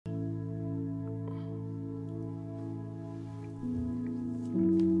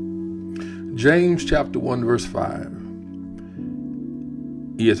James chapter 1 verse 5.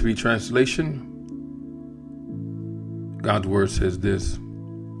 ESV translation. God's word says this: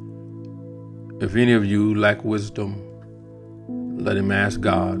 if any of you lack wisdom, let him ask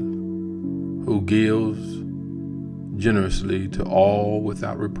God, who gives generously to all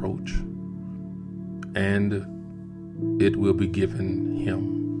without reproach, and it will be given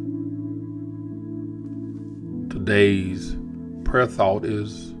him. Today's prayer thought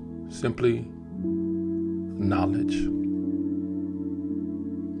is simply knowledge.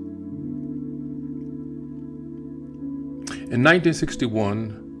 In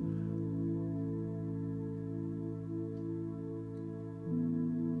 1961,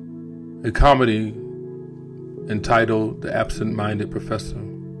 a comedy entitled The Absent-Minded Professor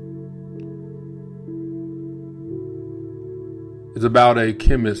is about a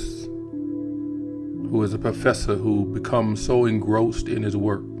chemist who is a professor who becomes so engrossed in his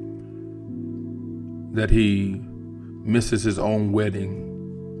work that he misses his own wedding,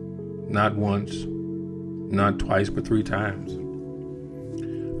 not once, not twice, but 3 times.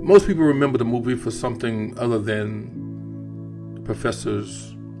 Most people remember the movie for something other than the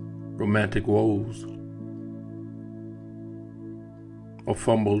professor's romantic woes or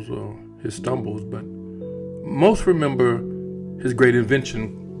fumbles or his stumbles, but most remember his great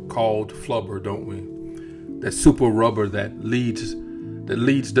invention called flubber, don't we? That super rubber that leads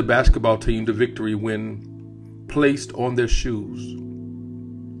the basketball team to victory when placed on their shoes.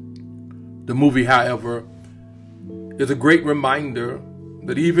 The movie, however, is a great reminder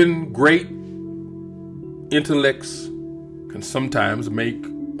that even great intellects can sometimes make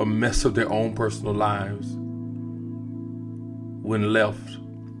a mess of their own personal lives when left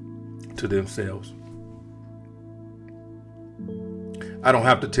to themselves. I don't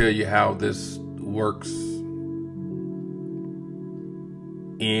have to tell you how this works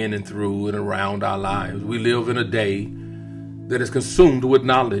in and through and around our lives. We live in a day that is consumed with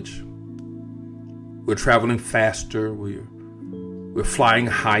knowledge. We're traveling faster. We're flying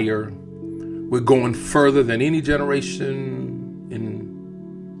higher. We're going further than any generation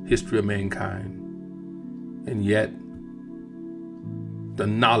in history of mankind. And yet, the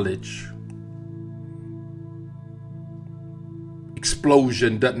knowledge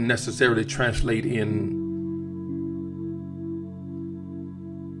explosion doesn't necessarily translate in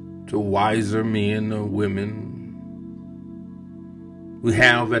to wiser men or women. We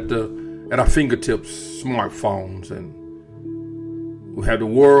have at our fingertips smartphones, and we have the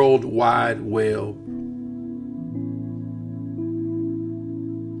World Wide Web.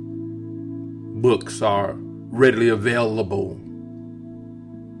 Books are readily available,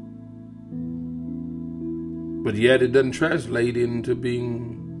 but yet it doesn't translate into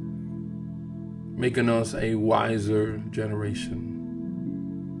making us a wiser generation.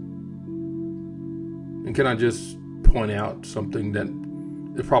 And can I just point out something that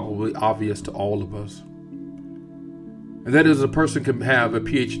is probably obvious to all of us? And that is, a person can have a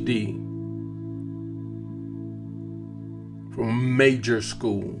PhD from a major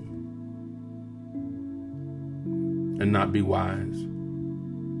school and not be wise.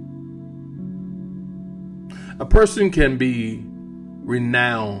 A person can be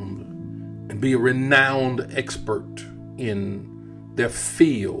renowned and be a renowned expert in their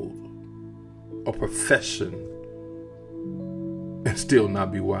field or profession and still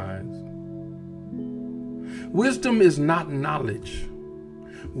not be wise. Wisdom is not knowledge.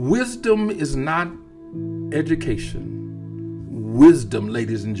 Wisdom is not education. Wisdom,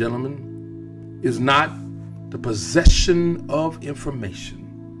 ladies and gentlemen, is not the possession of information.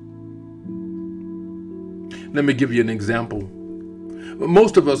 Let me give you an example.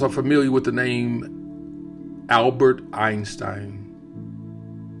 Most of us are familiar with the name Albert Einstein.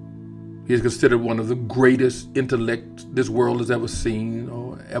 He is considered one of the greatest intellects this world has ever seen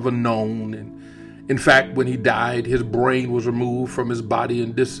or ever known. And in fact, when he died, his brain was removed from his body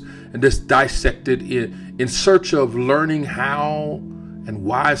and this dissected in search of learning how and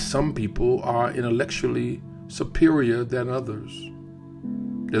why some people are intellectually superior than others.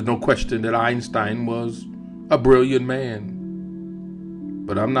 There's no question that Einstein was a brilliant man,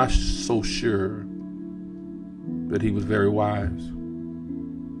 but I'm not so sure that he was very wise.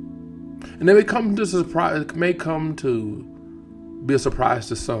 And it may come to be a surprise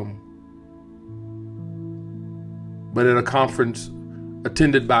to some. But at a conference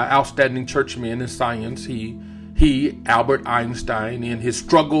attended by outstanding churchmen in science, he, Albert Einstein, in his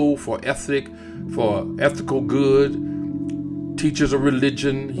struggle for ethical good, teachers of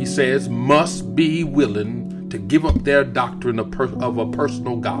religion, he says, must be willing to give up their doctrine of a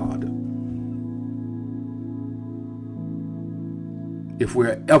personal God if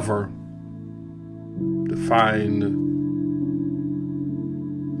we're ever to find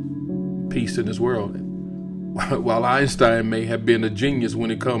peace in this world. While Einstein may have been a genius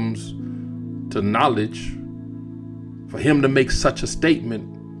when it comes to knowledge, for him to make such a statement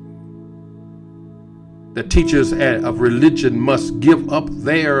that teachers of religion must give up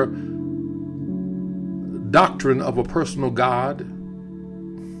their doctrine of a personal God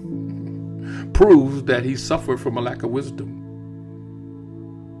proves that he suffered from a lack of wisdom.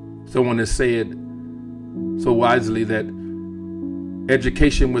 Someone has said so wisely that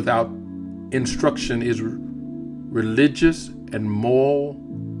education without instruction is religious and moral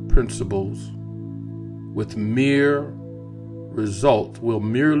principles with will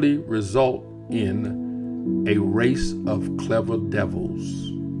merely result in a race of clever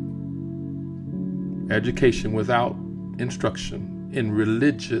devils. Education without instruction in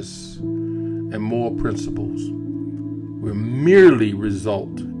religious and moral principles will merely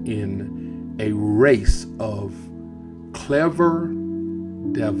result in a race of clever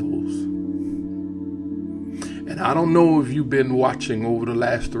devils. And I don't know if you've been watching over the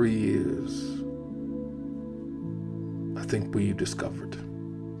last 3 years. I think we've discovered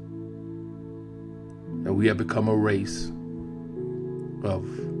that we have become a race of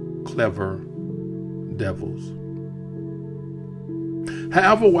clever devils.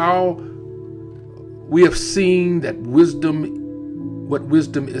 However, while we have seen that what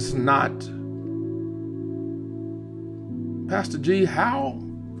wisdom is not, Pastor G, how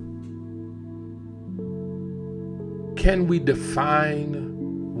can we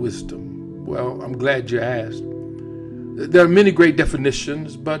define wisdom? Well, I'm glad you asked. There are many great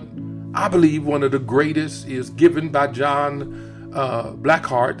definitions, but I believe one of the greatest is given by John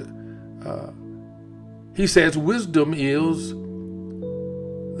Blackheart. He says wisdom is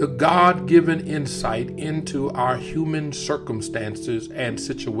the God-given insight into our human circumstances and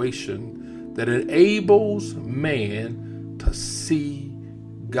situation that enables man to see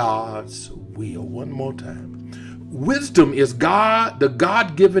God's will. One more time. Wisdom is the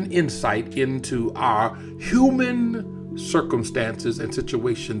God-given insight into our human circumstances and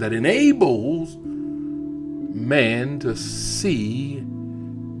situation that enables man to see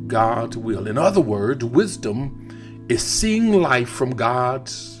God's will. In other words, wisdom is seeing life from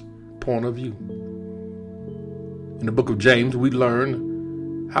God's point of view. In the book of James, we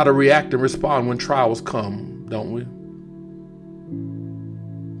learn how to react and respond when trials come, don't we?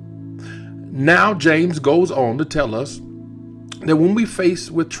 Now, James goes on to tell us that when we face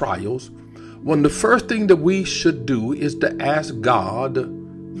with trials, the first thing that we should do is to ask God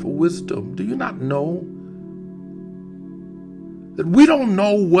for wisdom. Do you not know that we don't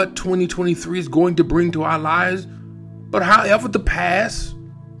know what 2023 is going to bring to our lives? But however, the past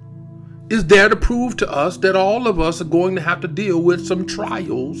is there to prove to us that all of us are going to have to deal with some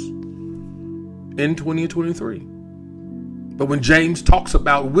trials in 2023. But when James talks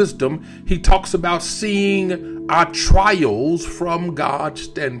about wisdom, he talks about seeing our trials from God's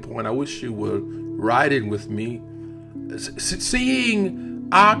standpoint. I wish you would write it with me. Seeing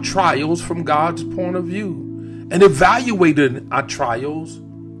our trials from God's point of view and evaluating our trials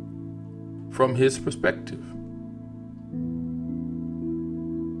from his perspective.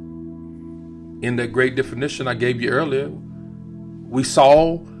 In that great definition I gave you earlier, we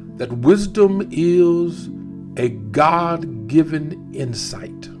saw that wisdom is a God-given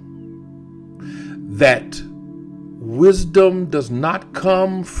insight. That wisdom does not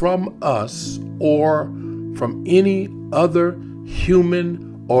come from us or from any other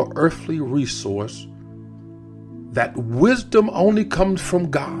human or earthly resource. That wisdom only comes from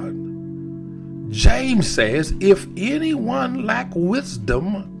God. James says, if anyone lack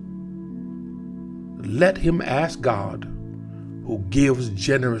wisdom, let him ask God, who gives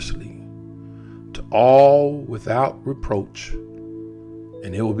generously to all without reproach,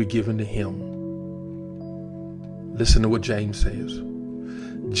 and it will be given to him. Listen to what James says.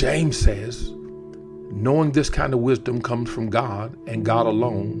 James says, knowing this kind of wisdom comes from God and God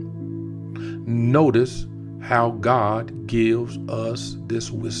alone, notice how God gives us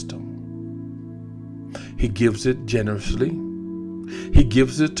this wisdom. He gives it generously. He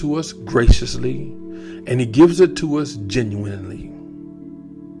gives it to us graciously, and he gives it to us genuinely.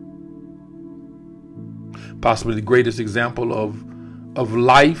 Possibly the greatest example of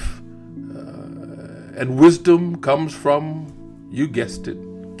life and wisdom comes from, you guessed it,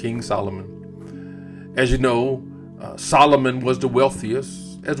 King Solomon. As you know, Solomon was the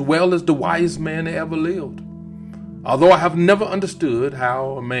wealthiest as well as the wisest man that ever lived. Although I have never understood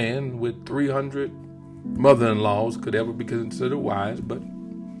how a man with 300 mother-in-laws could ever be considered wise, but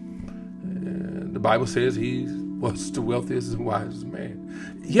the Bible says he's was the wealthiest and wisest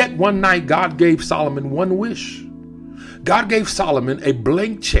man. Yet one night God gave Solomon one wish. God gave Solomon a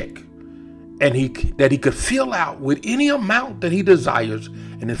blank check that he could fill out with any amount that he desires.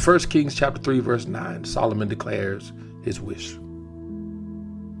 And in 1 Kings chapter 3, verse 9, Solomon declares his wish.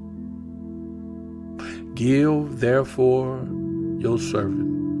 Give therefore your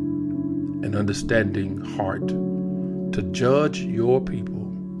servant an understanding heart to judge your people,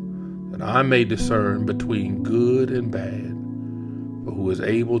 that I may discern between good and bad. For who is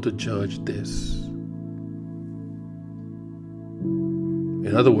able to judge this?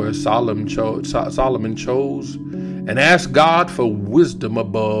 In other words, Solomon chose and asked God for wisdom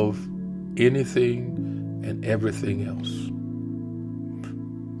above anything and everything else.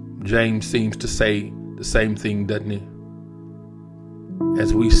 James seems to say the same thing, doesn't he?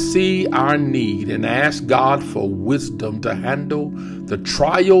 As we see our need and ask God for wisdom to handle the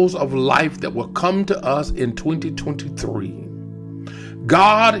trials of life that will come to us in 2023,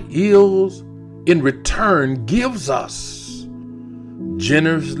 God in return gives us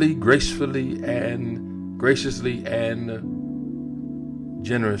graciously and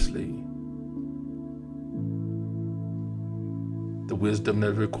generously the wisdom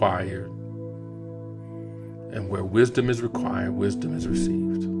that is required. And where wisdom is required, wisdom is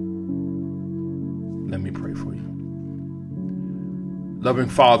received. Let me pray for you. Loving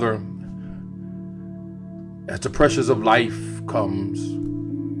Father, as the pressures of life comes,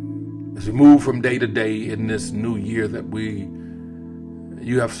 as we move from day to day in this new year that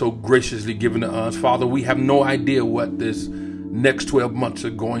you have so graciously given to us, Father, we have no idea what this next 12 months are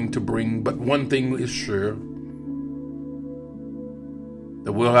going to bring, but one thing is sure,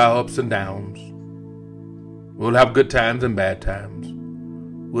 that we'll have ups and downs. We'll have good times and bad times.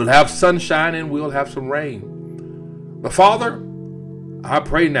 We'll have sunshine and we'll have some rain. But Father, I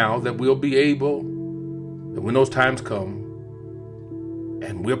pray now that we'll be able, that when those times come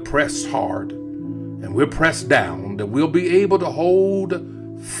and we're pressed hard and we're pressed down, that we'll be able to hold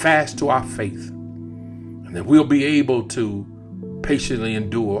fast to our faith and that we'll be able to patiently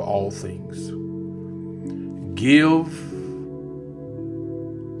endure all things. Give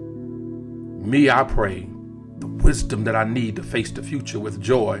me, I pray, the wisdom that I need to face the future with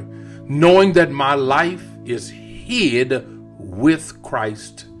joy, knowing that my life is hid with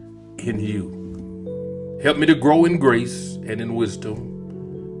Christ in you. Help me to grow in grace and in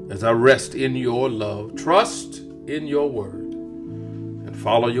wisdom as I rest in your love, trust in your word, and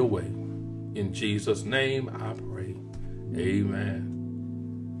follow your way. In Jesus' name I pray. Amen.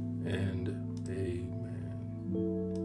 And